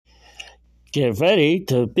Get ready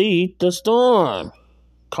to beat the storm.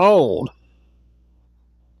 Cold,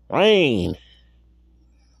 rain,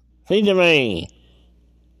 feed the rain,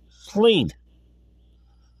 sleet,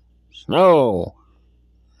 snow,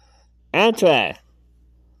 anthrax,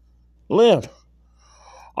 lift,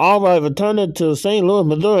 all by returning to St. Louis,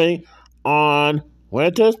 Missouri on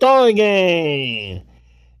Winter Storm Game.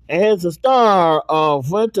 And here's the star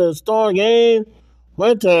of Winter Storm Game,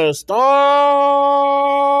 Winter Storm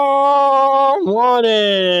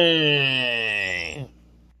Warning.